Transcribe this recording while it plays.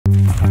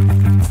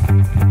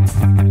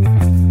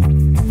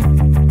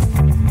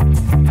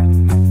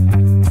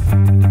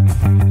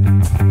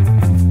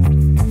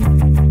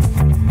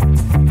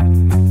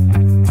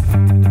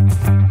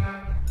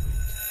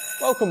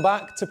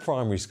Welcome back to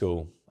primary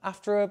school.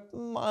 After a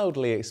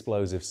mildly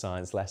explosive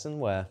science lesson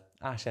where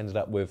Ash ended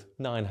up with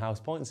 9 house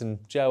points and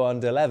Joe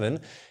under 11,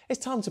 it's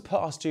time to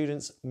put our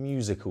students'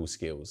 musical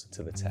skills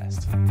to the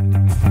test.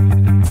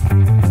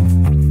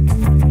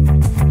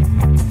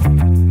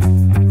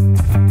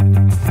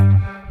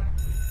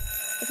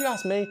 If you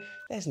ask me,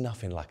 there's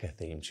nothing like a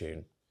theme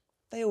tune.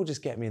 They all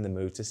just get me in the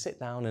mood to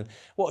sit down and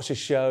watch a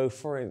show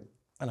for an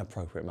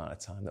appropriate amount of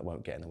time that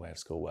won't get in the way of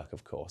schoolwork,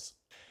 of course.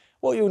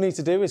 What you'll need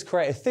to do is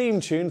create a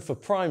theme tune for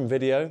Prime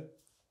Video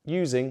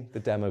using the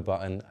demo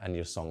button and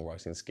your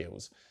songwriting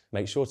skills.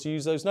 Make sure to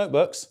use those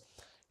notebooks.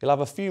 You'll have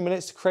a few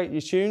minutes to create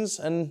your tunes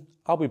and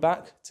I'll be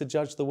back to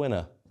judge the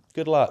winner.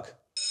 Good luck.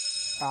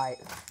 Right.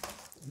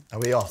 Are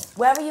we off?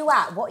 Where are you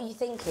at? What are you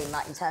thinking,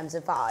 like, in terms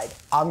of vibe?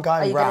 I'm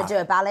going Are you rap. going to do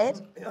a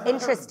ballad?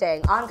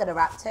 Interesting. I'm going to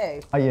rap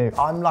too. Are you?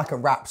 I'm like a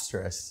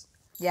rapstress.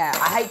 Yeah,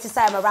 I hate to say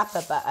I'm a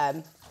rapper, but...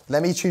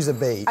 Let me choose a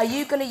beat. Are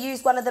you going to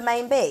use one of the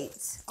main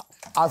beats?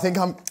 I think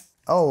I'm...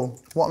 Oh,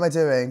 what am I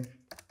doing?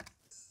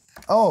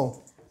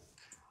 Oh.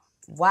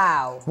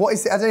 Wow. What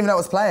is it? I don't even know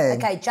what's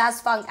playing. Okay, jazz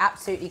funk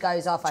absolutely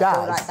goes off. Jazz? I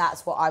feel like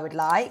that's what I would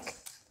like.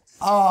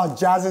 Oh,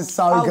 jazz is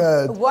so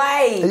good.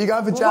 Wait. Are you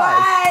going for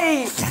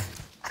jazz? Wait.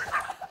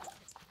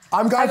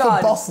 I'm going for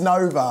Bossa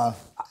Nova.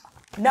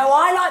 No,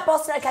 I like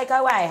Bossa. Okay,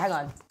 go away. Hang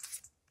on.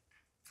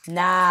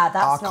 Nah,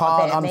 that's not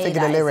a bit of I'm me,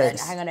 thinking of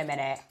lyrics. Hang on a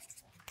minute.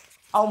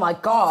 Oh my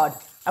God.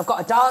 I've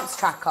got a dance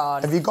track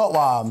on. Have you got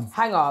one?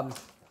 Hang on.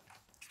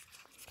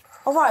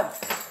 All right.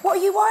 What are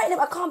you writing?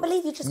 I can't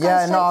believe you just go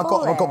Yeah, straight no,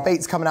 for I've got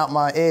beats coming out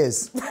my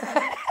ears.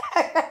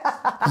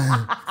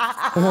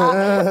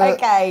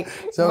 Okay.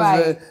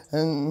 Right.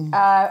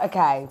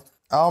 Okay.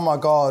 Oh my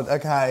God,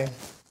 okay.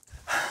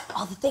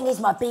 Oh, the thing is,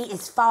 my beat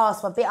is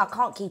fast. I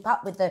can't keep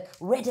up with the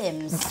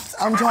rhythms.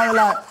 I'm trying to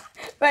like...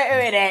 Wait a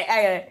minute.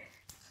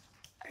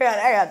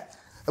 Hang on.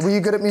 Were you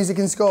good at music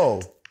in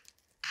school?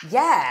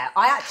 Yeah,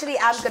 I actually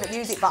am good at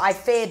music, but I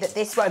fear that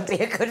this won't be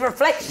a good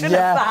reflection of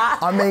that.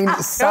 I mean,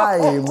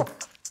 same.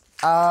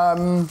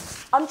 I'm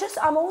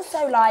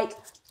also like,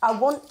 I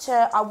want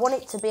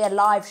it to be a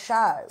live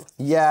show.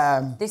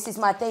 Yeah. This is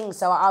my thing,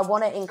 so I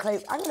want to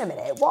include... Hang on a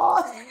minute,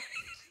 what?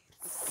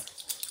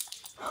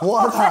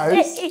 What are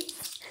those?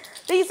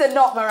 These are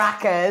not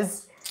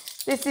maracas.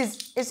 Is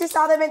this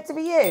how they're meant to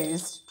be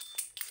used?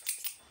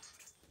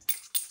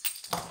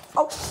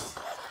 Oh.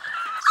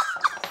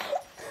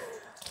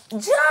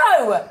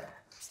 Joe!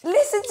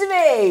 Listen to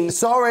me!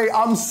 Sorry,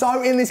 I'm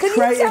so in this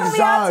creative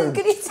zone.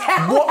 Can you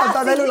tell me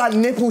What? They look like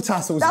nipple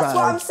tassels, That's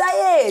what I'm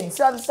saying.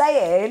 So I'm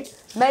saying,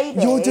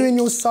 maybe... You're doing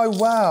yours so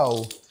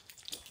well.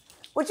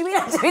 What do you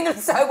mean I'm doing them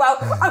so well?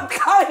 I'm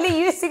currently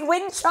using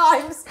wind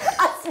chimes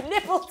as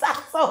nipple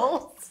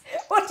tassels.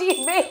 What do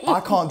you mean? I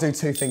can't do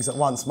 2 things at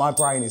once. My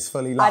brain is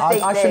fully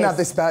like... I shouldn't have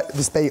this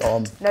beat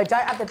on. No,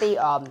 don't have the beat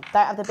on.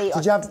 Don't have the beat on.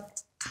 Did you have...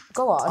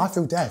 Go on. I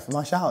feel deaf. Am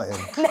I shouting?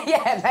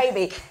 Yeah,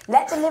 maybe.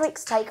 Let the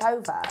lyrics take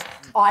over.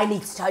 I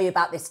need to tell you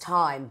about this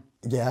time.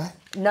 Yeah?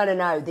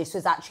 No. This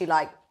was actually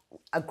like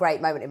a great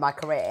moment in my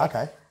career.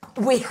 Okay.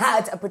 We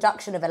had a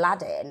production of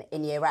Aladdin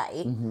in year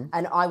 8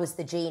 and I was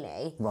the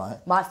genie. Right.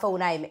 My full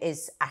name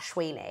is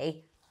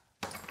Ashwini.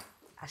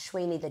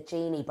 Ashwini the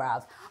genie,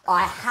 bruv.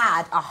 I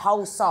had a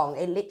whole song.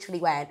 It literally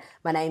went,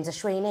 my name's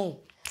Ashwini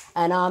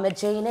and I'm a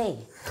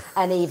genie.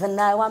 And even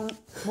though I'm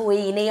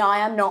weenie, I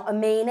am not a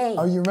meanie.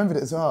 Oh, you remembered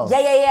it as well?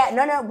 Yeah.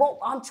 No, what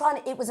I'm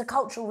trying to, it was a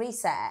cultural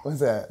reset.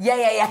 Was it?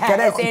 Yeah.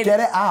 Get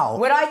it out.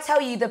 When I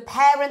tell you the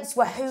parents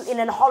were hooting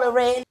and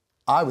hollering.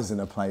 I was in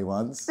a play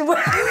once. Were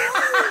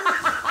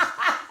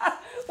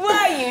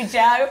you,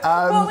 Joe?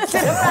 What was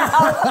it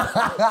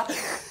about?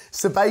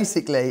 So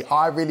basically,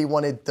 I really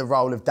wanted the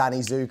role of Danny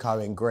Zuko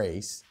in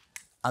Grease,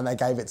 and they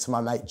gave it to my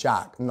mate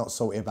Jack. I'm not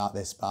salty about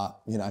this, but,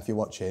 you know, if you're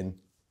watching.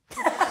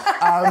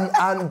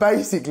 And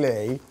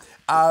basically,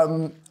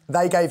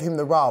 they gave him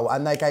the role,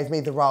 and they gave me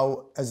the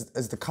role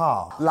as the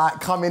car. Like,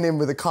 coming in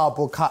with a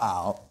cardboard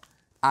cutout,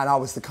 and I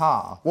was the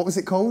car. What was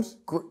it called?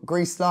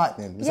 Grease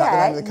Lightning? Was that the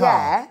name of the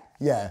car?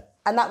 Yeah.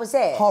 And that was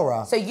it?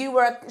 Horror. So you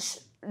were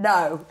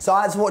no. So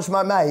I had to watch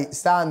my mate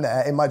stand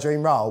there in my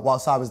dream role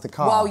whilst I was the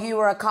car. While you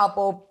were a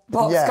cardboard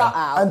box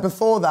cutout. And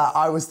before that,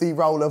 I was the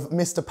role of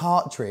Mr.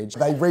 Partridge.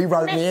 They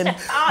rewrote me in.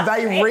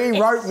 They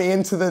rewrote me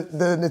into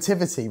the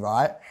nativity,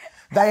 right?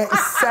 They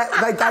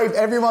gave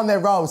everyone their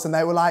roles, and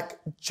they were like,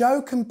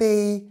 Joe can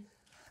be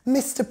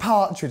Mr.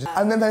 Partridge.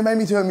 And then they made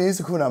me do a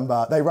musical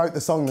number. They wrote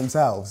the song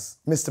themselves,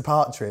 Mr.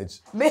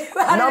 Partridge.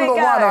 Number 1,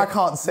 I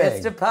can't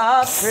sing. Mr.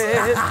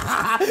 Partridge.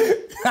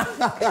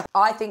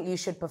 I think you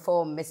should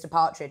perform Mr.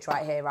 Partridge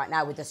right here, right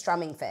now, with the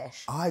strumming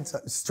fish.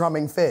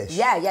 Strumming fish?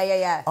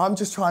 Yeah. I'm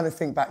just trying to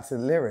think back to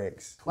the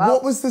lyrics. Well,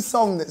 what was the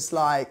song that's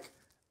like,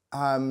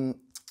 you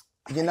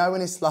know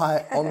when it's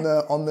like on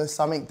the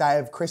something day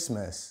of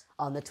Christmas?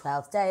 On the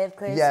 12th day of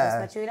Christmas,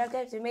 my true love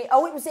gave to me.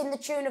 Oh, it was in the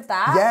tune of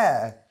that?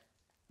 Yeah.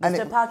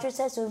 Mr. Partridge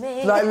says to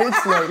me. Like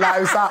literally, like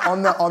it was like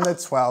on the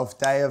 12th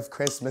day of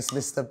Christmas,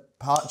 Mr.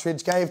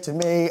 Partridge gave to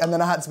me, and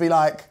then I had to be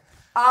like,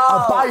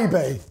 a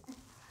baby.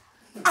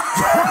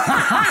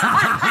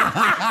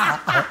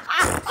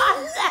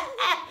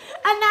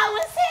 that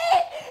was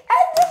it.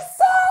 End of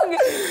song.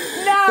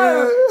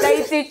 No, they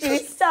did you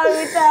so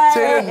dirty.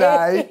 Didn't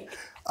they?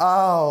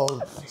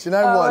 Oh, do you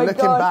know what?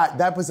 Looking back,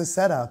 that was a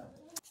setup.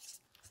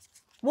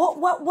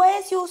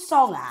 Where's your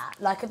song at?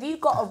 Like, have you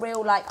got a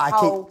real, like, I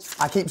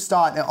keep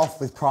starting it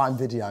off with Prime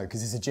Video,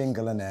 because it's a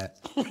jingle, innit?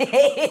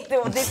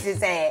 Well, this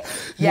is it.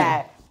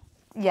 Yeah.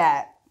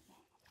 Yeah.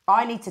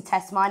 I need to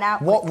test mine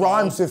out What quickly.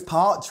 rhymes with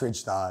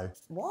partridge, though?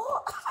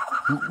 What?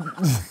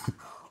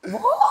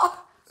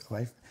 What?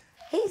 Wait.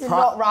 He's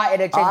not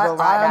writing a jingle right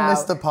now. I am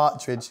Mr.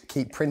 Partridge.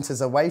 Keep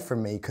printers away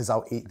from me, because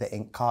I'll eat the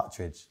ink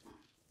cartridge.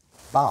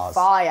 Bars.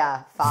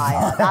 Fire.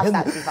 That's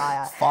actually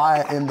fire.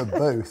 Fire in the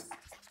booth.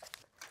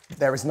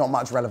 There is not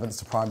much relevance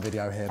to Prime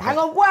Video here. Hang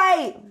on,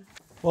 wait!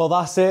 Well,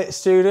 that's it,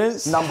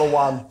 students. Number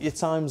one. Your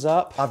time's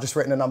up. I've just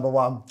written a number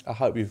one. I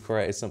hope you've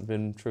created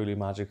something truly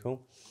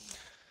magical.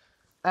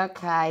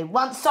 Okay,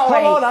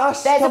 sorry. Come on,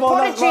 Ash. There's come a on,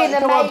 prodigy in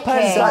the making.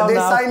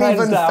 This ain't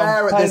even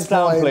fair at this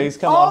point. Please,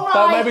 come All on.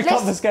 Don't right, maybe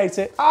confiscate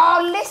it.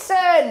 Oh,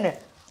 listen!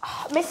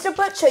 Mr.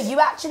 Butcher,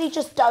 you actually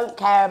just don't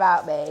care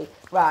about me.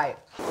 Right.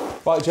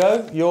 Right,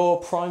 Joe,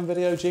 your Prime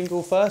Video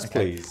jingle first,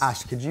 please.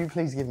 Ash, could you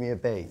please give me a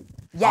beat?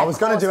 Yeah, I was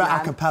going to do it a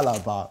man. cappella,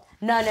 but...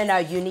 No,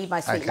 you need my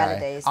sweet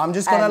melodies. I'm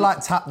just going to,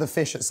 like, tap the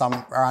fish at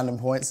some random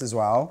points as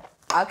well.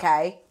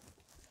 Okay.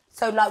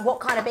 So, like, what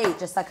kind of beat?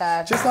 Just like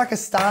a... Just like a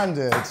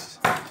standard.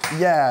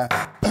 Yeah.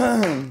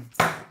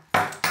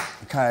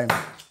 Okay.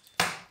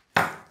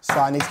 So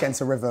I need to get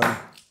into rhythm.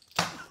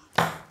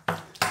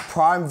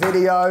 Prime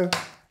Video,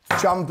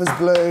 jumpers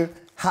blue,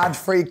 had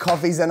 3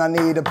 coffees and I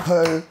need a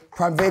poo.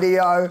 Prime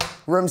Video,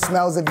 room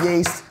smells of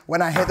yeast. When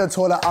I hit the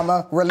toilet,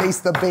 I'ma release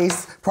the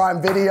beast.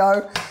 Prime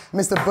Video,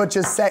 Mr.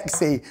 Butcher's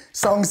sexy.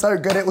 Song so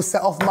good it will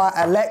set off my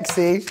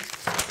Alexi.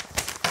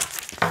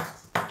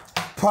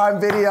 Prime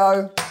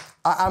Video,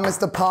 I am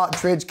Mr.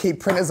 Partridge.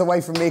 Keep printers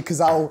away from me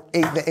because I'll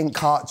eat the ink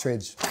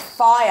cartridge.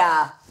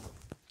 Fire.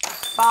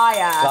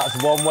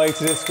 That's one way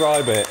to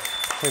describe it.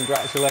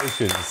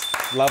 Congratulations.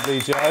 Lovely,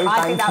 Joe.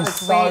 I think that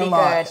was really good.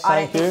 I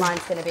don't think you.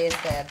 mine's going to be as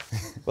good.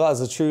 Well, that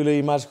was a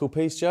truly magical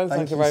piece, Joe.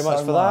 Thank you very much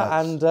so for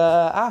that. And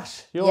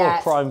Ash, your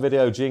Yes. Prime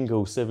Video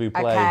jingle, s'il vous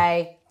plaît.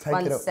 Okay,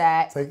 one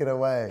sec. Take it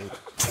away.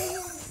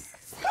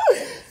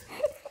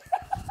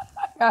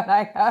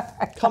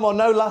 Come on,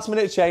 no last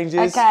minute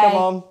changes. Okay. Come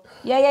on.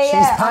 Yeah.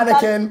 She's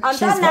panicking. I'm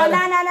She's done now.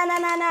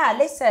 panicking. No.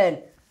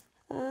 Listen.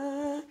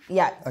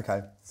 Yeah.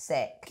 Okay.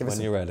 Sick. When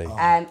you're ready.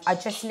 I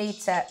just need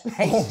to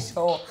make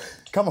sure.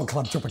 Come on,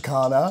 Club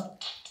Tropicana.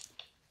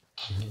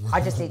 I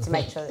just need to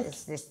make sure that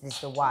this is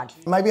the one.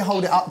 Maybe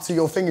hold it up to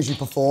your fingers you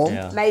perform.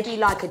 Yeah. Maybe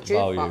like a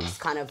jukebox Volume.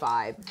 kind of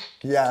vibe.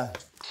 Yeah.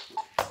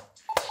 Do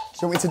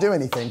you want me to do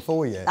anything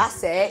for you?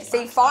 That's it.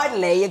 See,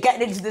 finally, you're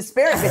getting into the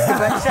spirit, Mr.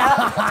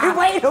 Butcher. We've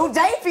waited all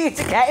day for you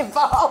to get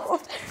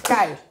involved.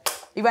 Okay,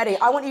 you ready?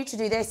 I want you to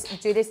do this.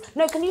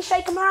 No, can you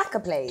shake a maraca,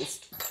 please?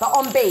 But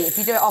on beat. If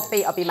you do it off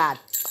beat, I'll be mad.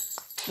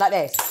 Like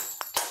this.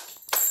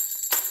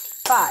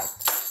 5,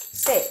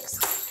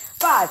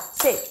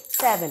 6,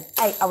 7,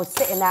 8. I was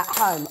sitting at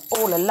home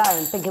all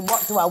alone, thinking,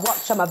 what do I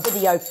watch on my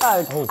video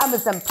phone?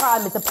 Amazon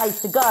Prime is the place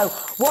to go.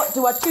 What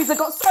do I choose? I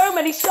got so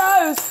many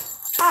shows.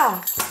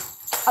 I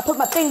put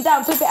my thing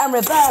down, flip it and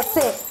reverse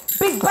it.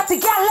 Big butty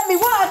gal, let me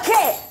work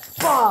it.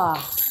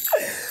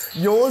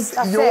 Yours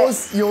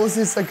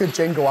is a good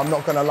jingle, I'm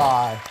not gonna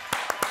lie.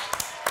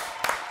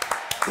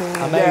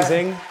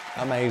 Amazing.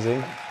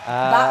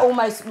 That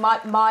almost,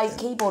 my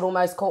keyboard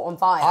almost caught on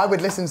fire. I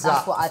would listen to That's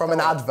that what I from an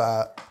thought.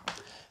 advert.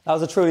 That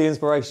was a truly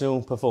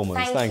inspirational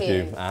performance. Thank you,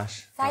 you.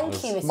 Ash.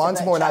 Thank you, Mr.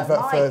 Mine's more an Butcher. advert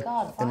My for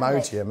God, finally.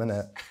 emoji, isn't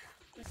it?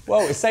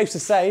 Well, it's safe to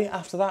say,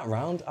 after that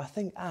round, I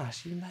think,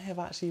 Ash, you may have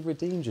actually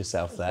redeemed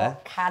yourself there.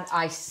 What can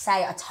I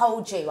say? I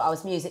told you I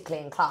was musically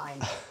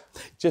inclined.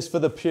 Just for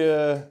the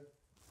pure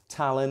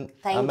talent,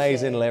 Thank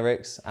amazing you.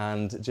 lyrics,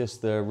 and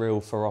just the real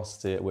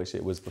ferocity at which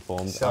it was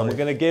performed. Sorry. And we're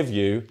going to give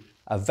you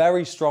a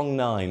very strong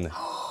 9.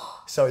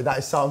 Sorry, that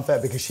is so unfair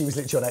because she was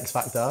literally on X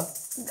Factor.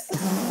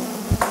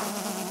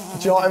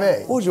 Do you know what I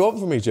mean? What do you want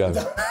from me, Joe?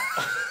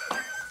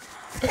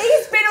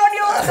 He's been on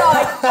your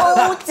side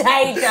all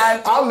day,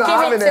 Joe. I'm not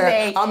having Give it to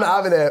it. me. I'm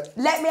not having it.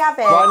 Let me have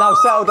it. Right, now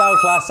settle down,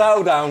 class.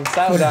 Settle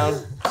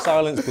down.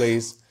 Silence,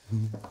 please.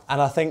 And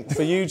I think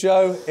for you,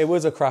 Joe, it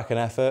was a cracking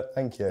effort.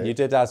 Thank you. You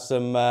did have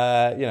some,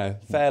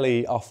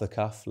 fairly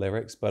off-the-cuff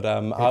lyrics, but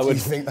I Do would...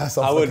 you think that's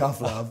off the cuff,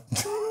 love?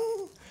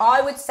 I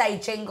would say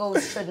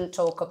jingles shouldn't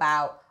talk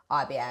about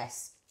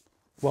IBS.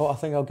 Well, I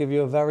think I'll give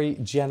you a very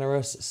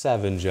generous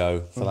 7,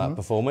 Joe, for that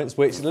performance,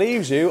 which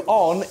leaves you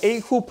on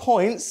equal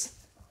points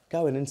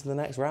going into the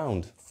next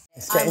round.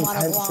 It's getting one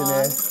of tense in one.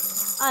 here.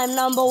 I'm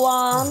number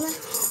one,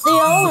 the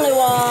only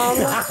one.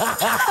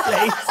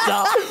 Please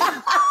stop.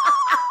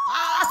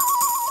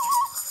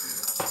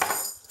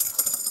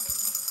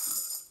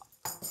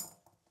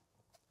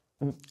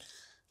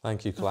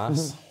 Thank you,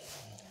 class.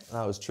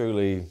 That was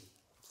truly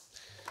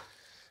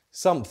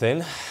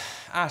something.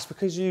 Ash,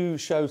 because you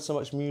showed so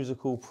much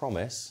musical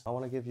promise, I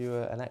want to give you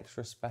an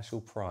extra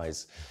special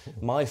prize.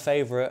 My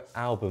favourite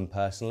album,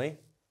 personally,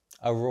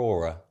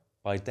 Aurora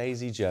by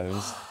Daisy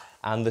Jones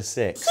and the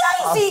 6.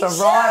 Daisy It's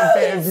the right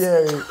bit of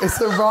you. It's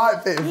the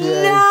right bit of you.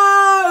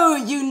 No!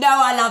 You know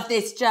I love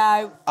this,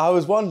 Joe. I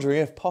was wondering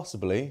if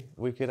possibly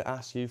we could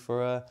ask you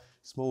for a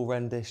small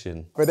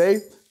rendition. Ready?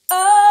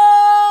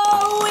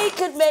 Oh, we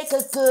could make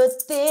a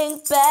good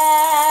thing bad.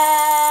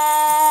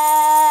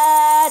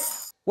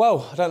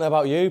 Well, I don't know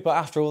about you, but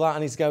after all that, I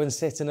need to go and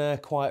sit in a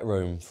quiet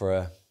room for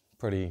a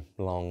pretty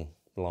long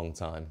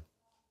time.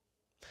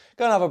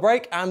 Go and have a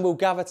break and we'll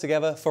gather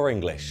together for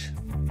English.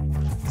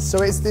 So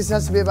this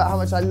has to be about how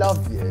much I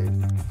love you.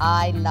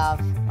 I love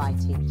my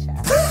teacher.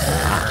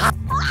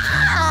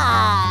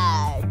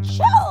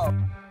 Joe!